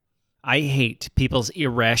I hate people's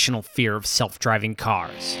irrational fear of self-driving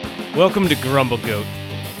cars. Welcome to Grumble Goat.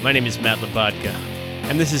 My name is Matt Labodka,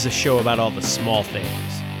 and this is a show about all the small things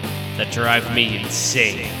that drive me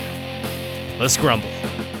insane. Let's grumble.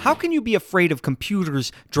 How can you be afraid of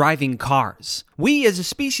computers driving cars? We as a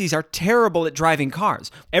species are terrible at driving cars.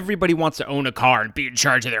 Everybody wants to own a car and be in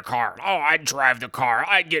charge of their car. Oh, I drive the car.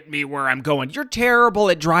 I get me where I'm going. You're terrible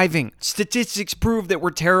at driving. Statistics prove that we're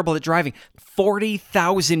terrible at driving.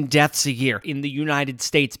 40,000 deaths a year in the United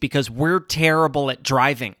States because we're terrible at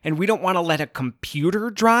driving. And we don't want to let a computer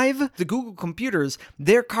drive. The Google computers,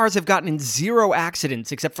 their cars have gotten in 0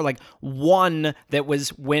 accidents except for like one that was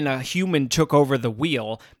when a human took over the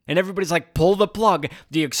wheel. And everybody's like, pull the plug.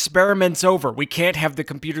 The experiment's over. We can't have the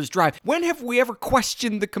computers drive. When have we ever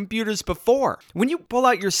questioned the computers before? When you pull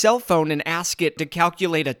out your cell phone and ask it to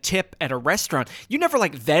calculate a tip at a restaurant, you never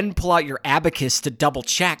then pull out your abacus to double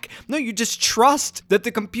check. No, you just trust that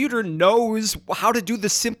the computer knows how to do the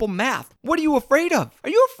simple math. What are you afraid of? Are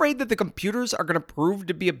you afraid that the computers are going to prove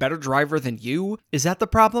to be a better driver than you? Is that the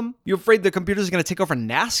problem? You afraid the computers are going to take over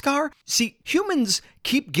NASCAR? See, humans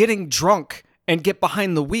keep getting drunk and get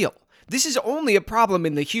behind the wheel. This is only a problem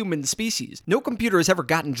in the human species. No computer has ever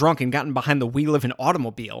gotten drunk and gotten behind the wheel of an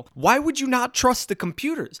automobile. Why would you not trust the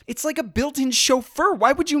computers? It's like a built-in chauffeur.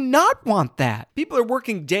 Why would you not want that? People are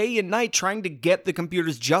working day and night trying to get the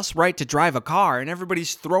computers just right to drive a car, and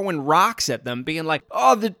everybody's throwing rocks at them, being like,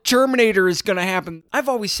 oh, the Terminator is going to happen. I've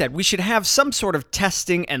always said we should have some sort of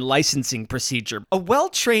testing and licensing procedure. A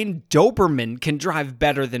well-trained Doberman can drive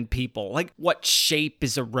better than people. Like, what shape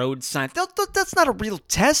is a road sign? That's not a real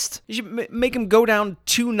test. You should make them go down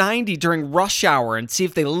 290 during rush hour and see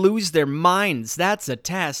if they lose their minds. That's a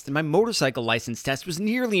test. And my motorcycle license test was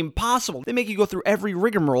nearly impossible. They make you go through every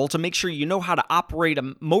rigmarole to make sure you know how to operate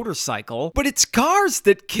a motorcycle. But it's cars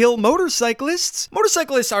that kill motorcyclists.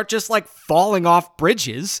 Motorcyclists aren't just like falling off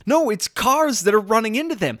bridges. No, it's cars that are running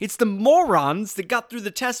into them. It's the morons that got through the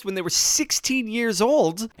test when they were 16 years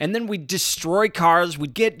old. And then we'd destroy cars.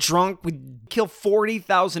 We'd get drunk. We'd kill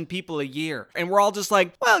 40,000 people a year. And we're all just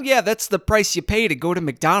like, well, yeah, that's the price you pay to go to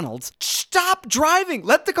McDonald's. Stop driving.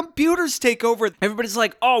 Let the computers take over. Everybody's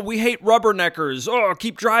like, oh, we hate rubberneckers. Oh,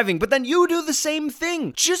 keep driving. But then you do the same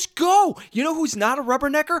thing. Just go. You know who's not a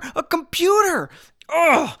rubbernecker? A computer.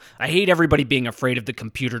 Ugh. I hate everybody being afraid of the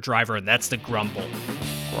computer driver, and that's the grumble.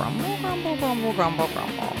 Grumble, grumble, grumble, grumble,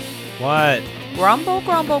 grumble. What? Grumble,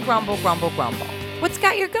 grumble, grumble, grumble, grumble. What's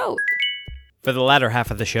got your goat? For the latter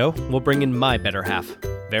half of the show, we'll bring in my better half,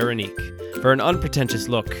 Veronique, for an unpretentious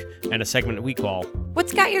look and a segment we call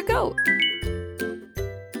What's got your goat?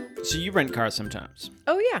 So you rent cars sometimes?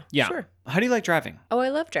 Oh, yeah, sure. How do you like driving? Oh, I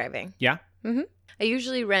love driving. Yeah? Mm-hmm. I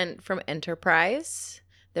usually rent from Enterprise.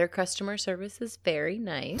 Their customer service is very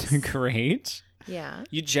nice. Great. Yeah.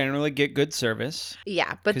 You generally get good service.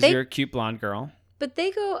 Yeah, but because you're a cute blonde girl. But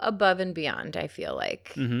they go above and beyond, I feel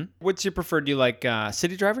like. Mm-hmm. What's your preferred? Do you like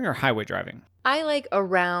city driving or highway driving? I like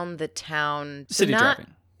around the town. City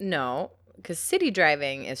driving? No, because city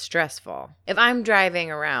driving is stressful. If I'm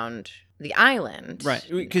driving around the island. Right,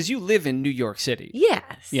 because you live in New York City.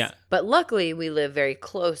 Yes. Yeah. But luckily, we live very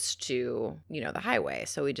close to, the highway.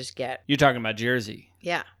 So we just get. You're talking about Jersey.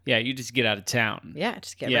 Yeah. Yeah, you just get out of town. Yeah,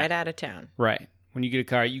 just get right out of town. Right. When you get a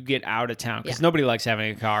car, you get out of town because nobody likes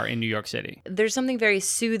having a car in New York City. There's something very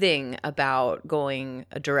soothing about going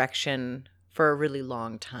a direction for a really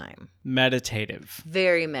long time. Meditative.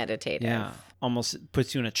 Very meditative. Yeah. Almost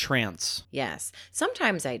puts you in a trance. Yes.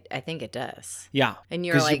 Sometimes I think it does. Yeah. And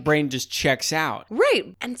you're like... because your brain just checks out.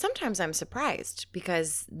 Right. And sometimes I'm surprised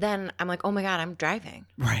because then I'm like, oh my God, I'm driving.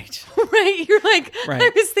 Right. Right. You're like, right.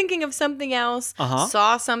 I was thinking of something else,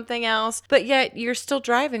 saw something else, but yet you're still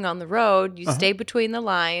driving on the road. You stay between the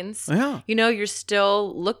lines. Yeah. You're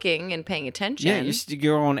still looking and paying attention. Yeah.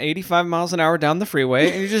 You're going 85 miles an hour down the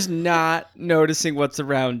freeway and you're just not noticing what's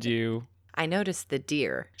around you. I noticed the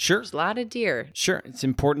deer. Sure. There's a lot of deer. Sure. It's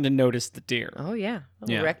important to notice the deer. Oh, yeah.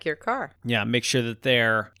 It'll wreck your car. Yeah. Make sure that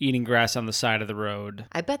they're eating grass on the side of the road.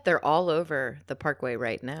 I bet they're all over the parkway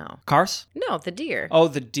right now. Cars? No, the deer. Oh,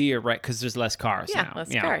 the deer, right. Because there's less cars now.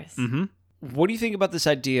 Less cars. Mm-hmm. What do you think about this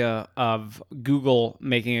idea of Google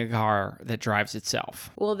making a car that drives itself?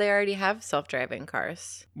 Well, they already have self-driving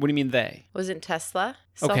cars. What do you mean they? Wasn't Tesla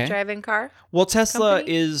self-driving car? Well, Tesla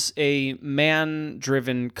company? is a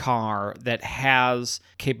man-driven car that has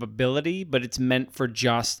capability, but it's meant for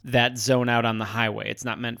just that zone out on the highway. It's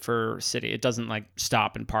not meant for city. It doesn't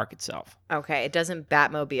stop and park itself. Okay, it doesn't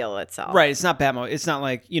Batmobile itself. Right, it's not Batmobile. It's not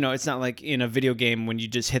like in a video game when you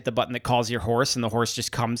just hit the button that calls your horse and the horse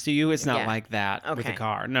just comes to you. It's not like that with a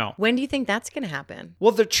car. No. When do you think that's going to happen?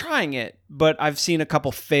 Well, they're trying it, but I've seen a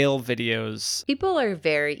couple fail videos. People are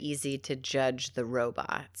very easy to judge the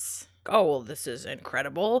robots. Oh, well, this is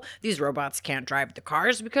incredible. These robots can't drive the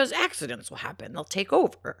cars because accidents will happen. They'll take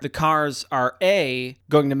over. The cars are A,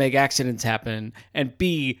 going to make accidents happen, and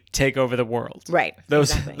B, take over the world. Right.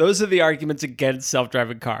 Those are the arguments against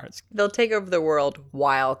self-driving cars. They'll take over the world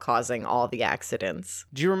while causing all the accidents.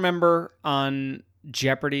 Do you remember on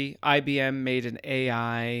Jeopardy, IBM made an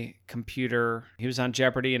AI computer? He was on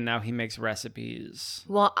Jeopardy and now he makes recipes.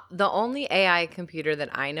 Well, the only AI computer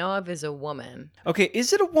that I know of is a woman. Okay,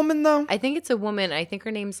 is it a woman though? I think it's a woman. I think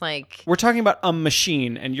her name's like... We're talking about a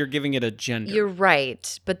machine and you're giving it a gender. You're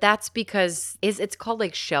right, but that's because it's called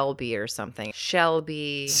like Shelby or something.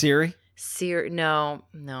 Shelby... Siri? No,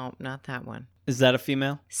 not that one. Is that a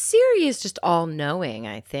female? Siri is just all-knowing,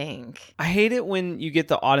 I think. I hate it when you get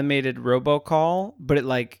the automated robocall, but it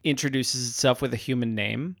like introduces itself with a human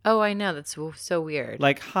name. Oh, I know. That's so weird.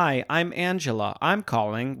 Like, hi, I'm Angela. I'm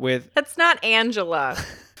calling with... That's not Angela.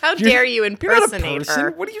 How dare you impersonate her?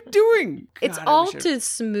 What are you doing? It's all to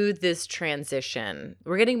smooth this transition.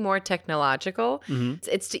 We're getting more technological. Mm-hmm.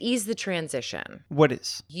 It's to ease the transition. What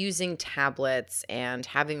is? Using tablets and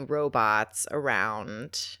having robots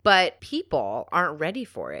around. But people aren't ready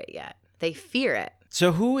for it yet. They fear it.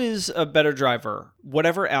 So who is a better driver?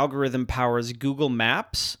 Whatever algorithm powers Google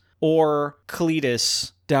Maps or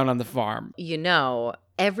Cletus down on the farm? You know...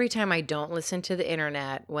 Every time I don't listen to the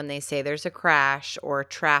internet when they say there's a crash or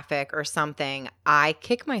traffic or something, I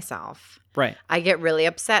kick myself. Right. I get really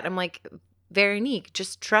upset. I'm like, Veronique,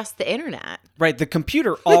 just trust the internet. Right. The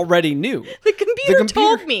computer already knew. The computer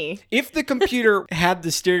told me. If the computer had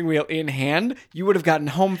the steering wheel in hand, you would have gotten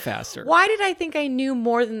home faster. Why did I think I knew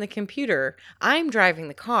more than the computer? I'm driving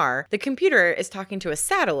the car. The computer is talking to a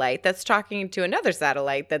satellite that's talking to another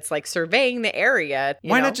satellite that's like surveying the area.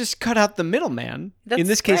 Why not just cut out the middleman? In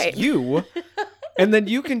this case, right. You. And then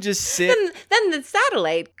you can just sit. Then the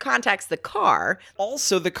satellite contacts the car.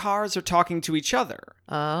 Also, the cars are talking to each other.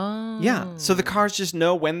 Oh. Yeah. So the cars just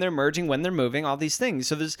know when they're merging, when they're moving, all these things.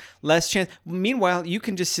 So there's less chance. Meanwhile, you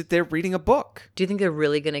can just sit there reading a book. Do you think they're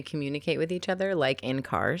really going to communicate with each other like in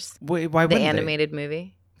Cars? Why wouldn't the animated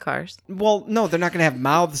movie? Cars? Well, no, they're not going to have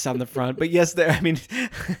mouths on the front, but yes,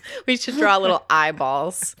 we should draw little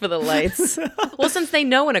eyeballs for the lights. Well, since they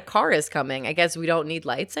know when a car is coming, I guess we don't need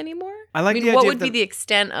lights anymore. I like the idea what would be the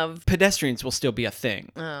extent of... Pedestrians will still be a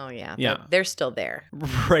thing. Oh, yeah. Yeah. They're still there.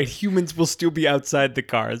 Right. Humans will still be outside the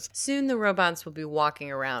cars. Soon the robots will be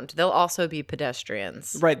walking around. They'll also be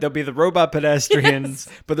pedestrians. Right. They'll be the robot pedestrians,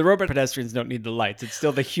 yes. But the robot pedestrians don't need the lights. It's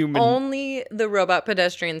still the human... Only the robot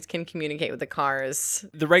pedestrians can communicate with the cars.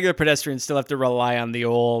 The regular pedestrians still have to rely on the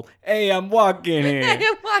old, hey, I'm walking here.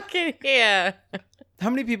 I'm walking here. How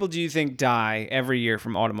many people do you think die every year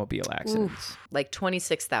from automobile accidents? Like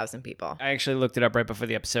 26,000 people. I actually looked it up right before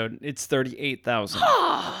the episode. It's 38,000.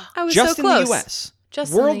 I was just so close. In the U.S.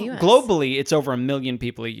 Just in the U.S. Globally, it's over 1 million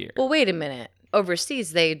people a year. Well, wait a minute.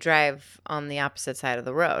 Overseas, they drive on the opposite side of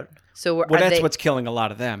the road. So that's what's killing a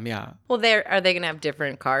lot of them, yeah. Well, are they going to have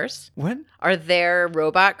different cars? What? Are their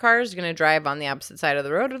robot cars going to drive on the opposite side of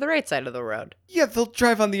the road or the right side of the road? Yeah, they'll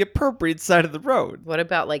drive on the appropriate side of the road. What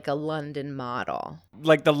about like a London model?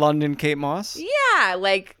 Like the London Kate Moss? Yeah,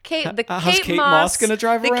 like how's Kate Moss going to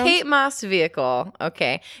drive around? The Kate Moss vehicle.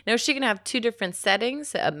 Okay. Now, is she going to have two different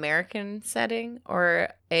settings, an American setting or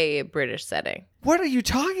a British setting? What are you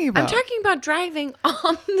talking about? I'm talking about driving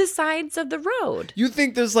on the sides of the road. You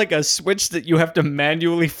think there's like a switch that you have to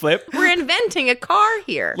manually flip? We're inventing a car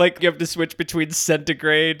here. Like you have to switch between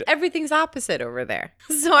centigrade. Everything's opposite over there.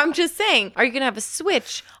 So I'm just saying, are you going to have a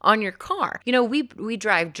switch on your car? You know, we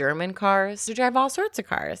drive German cars. We drive all sorts of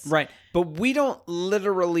cars. Right. But we don't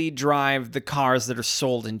literally drive the cars that are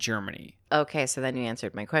sold in Germany. Okay, so then you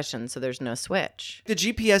answered my question. So there's no switch. The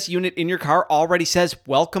GPS unit in your car already says,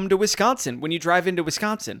 welcome to Wisconsin when you drive into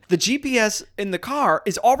Wisconsin. The GPS in the car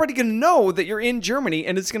is already going to know that you're in Germany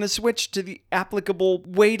and it's going to switch to the applicable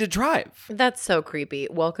way to drive. That's so creepy.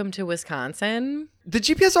 Welcome to Wisconsin. The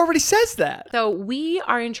GPS already says that. So we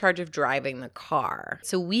are in charge of driving the car.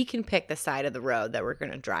 So we can pick the side of the road that we're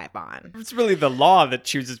going to drive on. It's really the law that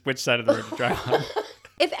chooses which side of the road to drive on.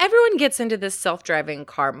 If everyone gets into this self-driving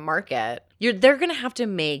car market, They're going to have to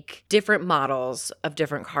make different models of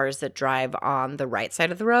different cars that drive on the right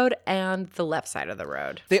side of the road and the left side of the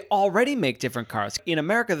road. They already make different cars. In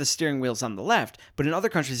America, the steering wheel's on the left, but in other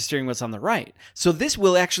countries, the steering wheel's on the right. So this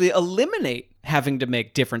will actually eliminate having to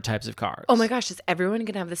make different types of cars. Oh my gosh, is everyone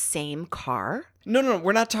going to have the same car? No,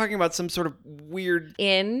 we're not talking about some sort of weird...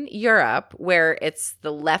 In Europe, where it's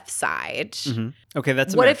the left side, Okay,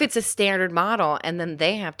 that's what America. if it's a standard model and then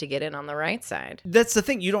they have to get in on the right side? That's the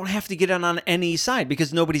thing. You don't have to get on any side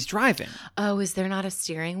because nobody's driving. Oh, is there not a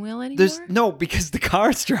steering wheel anymore? There's no, because the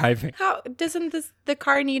car's driving. How doesn't the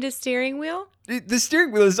car need a steering wheel? The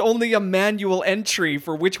steering wheel is only a manual entry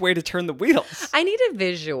for which way to turn the wheels. I need a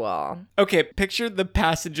visual. Okay, picture the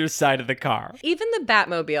passenger side of the car. Even the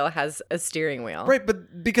Batmobile has a steering wheel. Right,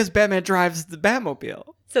 but because Batman drives the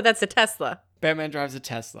Batmobile. So that's a Tesla. Batman drives a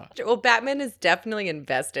Tesla. Well, Batman is definitely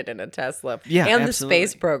invested in a Tesla. Yeah, and absolutely. the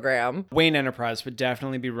space program. Wayne Enterprise would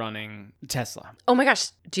definitely be running Tesla. Oh my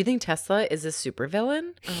gosh, do you think Tesla is a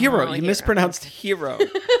supervillain? Hero. Oh, You mispronounced hero.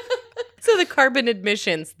 So the carbon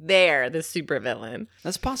emissions, they're the supervillain.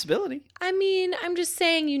 That's a possibility. I mean, I'm just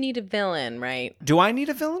saying you need a villain, right? Do I need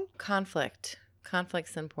a villain? Conflict.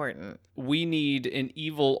 Conflict's important. We need an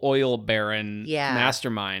evil oil baron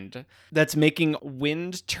mastermind that's making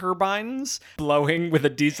wind turbines blowing with a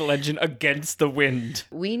diesel engine against the wind.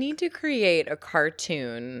 We need to create a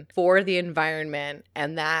cartoon for the environment,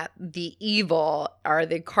 and that the evil are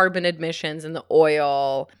the carbon emissions and the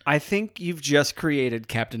oil. I think you've just created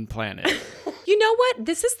Captain Planet. You know what?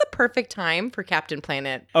 This is the perfect time for Captain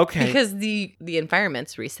Planet. Okay. Because the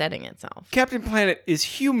environment's resetting itself. Captain Planet is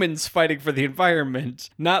humans fighting for the environment,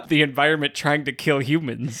 not the environment trying to kill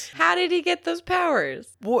humans. How did he get those powers?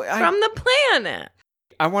 Well, From the planet.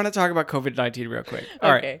 I want to talk about COVID-19 real quick.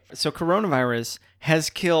 All right. So coronavirus has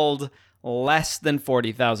killed less than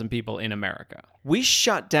 40,000 people in America. We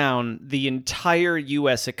shut down the entire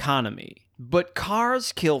U.S. economy. But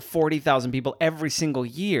cars kill 40,000 people every single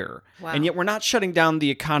year. Wow. And yet we're not shutting down the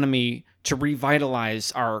economy to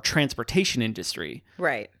revitalize our transportation industry.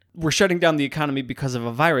 Right. We're shutting down the economy because of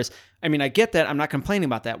a virus. I mean, I get that. I'm not complaining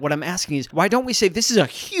about that. What I'm asking is, why don't we say this is a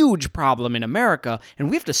huge problem in America and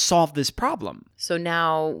we have to solve this problem? So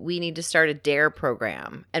now we need to start a DARE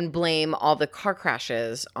program and blame all the car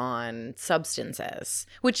crashes on substances,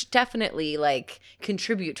 which definitely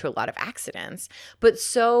contribute to a lot of accidents. But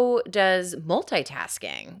so does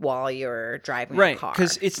multitasking while you're driving a car. Right,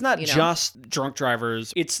 because it's not just drunk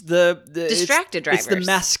drivers. It's the distracted drivers. It's the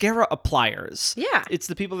mascara appliers. Yeah. It's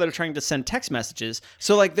the people that are trying to send text messages.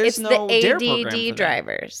 So there's no the DARE program for ADD that.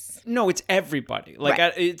 drivers. No, it's everybody.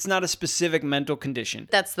 Right. It's not a specific mental condition.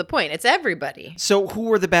 That's the point. It's everybody. So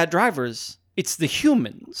who are the bad drivers? It's the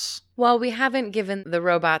humans. Well, we haven't given the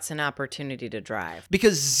robots an opportunity to drive.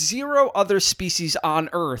 Because zero other species on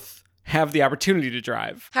Earth have the opportunity to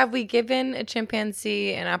drive. Have we given a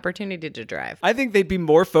chimpanzee an opportunity to drive? I think they'd be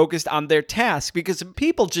more focused on their task because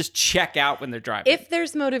people just check out when they're driving. If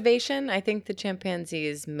there's motivation, I think the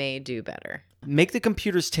chimpanzees may do better. Make the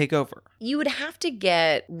computers take over. You would have to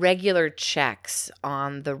get regular checks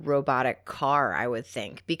on the robotic car, I would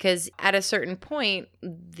think, because at a certain point,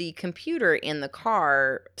 the computer in the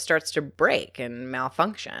car starts to break and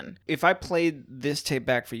malfunction. If I played this tape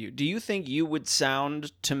back for you, do you think you would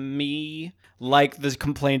sound to me like the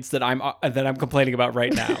complaints that I'm complaining about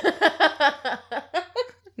right now?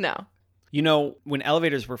 No. You know, when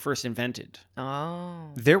elevators were first invented,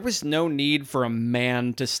 there was no need for a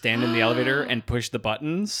man to stand in the elevator and push the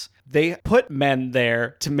buttons. They put men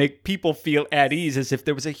there to make people feel at ease as if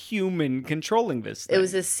there was a human controlling this thing. It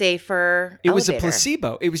was a safer It was a elevator.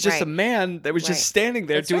 placebo. It was just a man that was just standing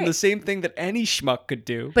there doing the right. same thing that any schmuck could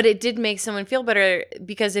do. But it did make someone feel better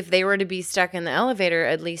because if they were to be stuck in the elevator,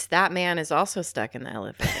 at least that man is also stuck in the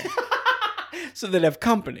elevator. So they'd have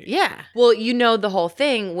company. Yeah. Well, you know the whole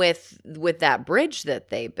thing with that bridge that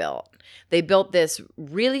they built. They built this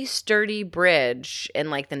really sturdy bridge in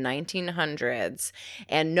the 1900s,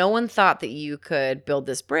 and no one thought that you could build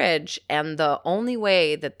this bridge. And the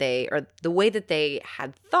way that they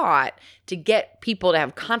had thought to get people to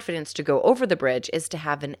have confidence to go over the bridge is to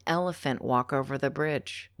have an elephant walk over the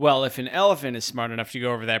bridge. Well, if an elephant is smart enough to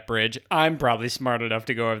go over that bridge, I'm probably smart enough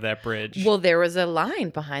to go over that bridge. Well, there was a line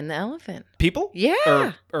behind the elephant. People?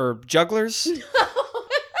 Yeah. Or jugglers?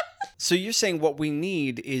 So you're saying what we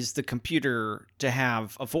need is the computer to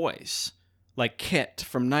have a voice, like Kit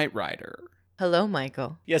from Knight Rider. Hello,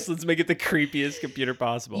 Michael. Yes, let's make it the creepiest computer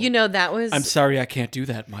possible. You know, that was... I'm sorry, I can't do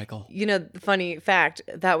that, Michael. You know, funny fact,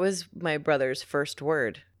 that was my brother's first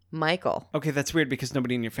word. Michael. Okay, that's weird because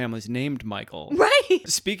nobody in your family's named Michael. Right.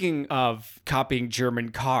 Speaking of copying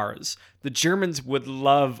German cars, the Germans would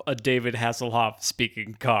love a David Hasselhoff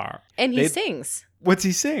speaking car. And he sings. What's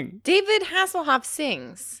he sing? David Hasselhoff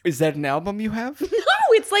sings. Is that an album you have? No,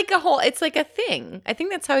 it's like a thing. I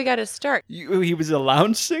think that's how he got his start. He was a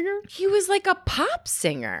lounge singer? He was like a pop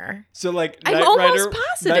singer. So like I'm almost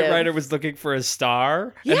positive. Knight Rider was looking for a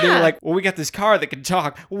star. Yeah. And they were like, well, we got this car that can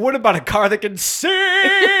talk. What about a car that can sing?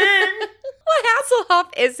 Well, Hasselhoff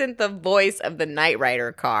isn't the voice of the Knight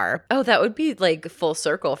Rider car. Oh, that would be like full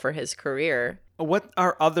circle for his career. What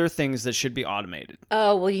are other things that should be automated?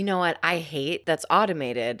 Oh, well, you know what? I hate that's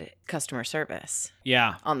automated customer service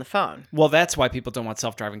Yeah. on the phone. Well, that's why people don't want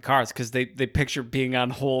self-driving cars, because they picture being on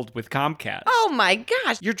hold with Comcast. Oh my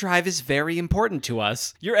gosh. Your drive is very important to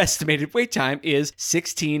us. Your estimated wait time is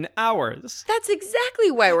 16 hours. That's exactly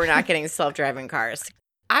why we're not getting self-driving cars.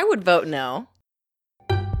 I would vote no.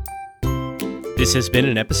 This has been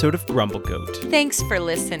an episode of Grumble Goat. Thanks for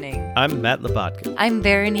listening. I'm Matt Labodka. I'm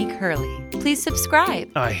Veronique Hurley. Please subscribe.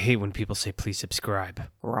 I hate when people say please subscribe.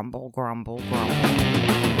 Grumble, grumble, grumble.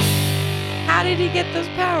 How did he get those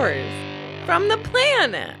powers? From the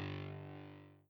planet.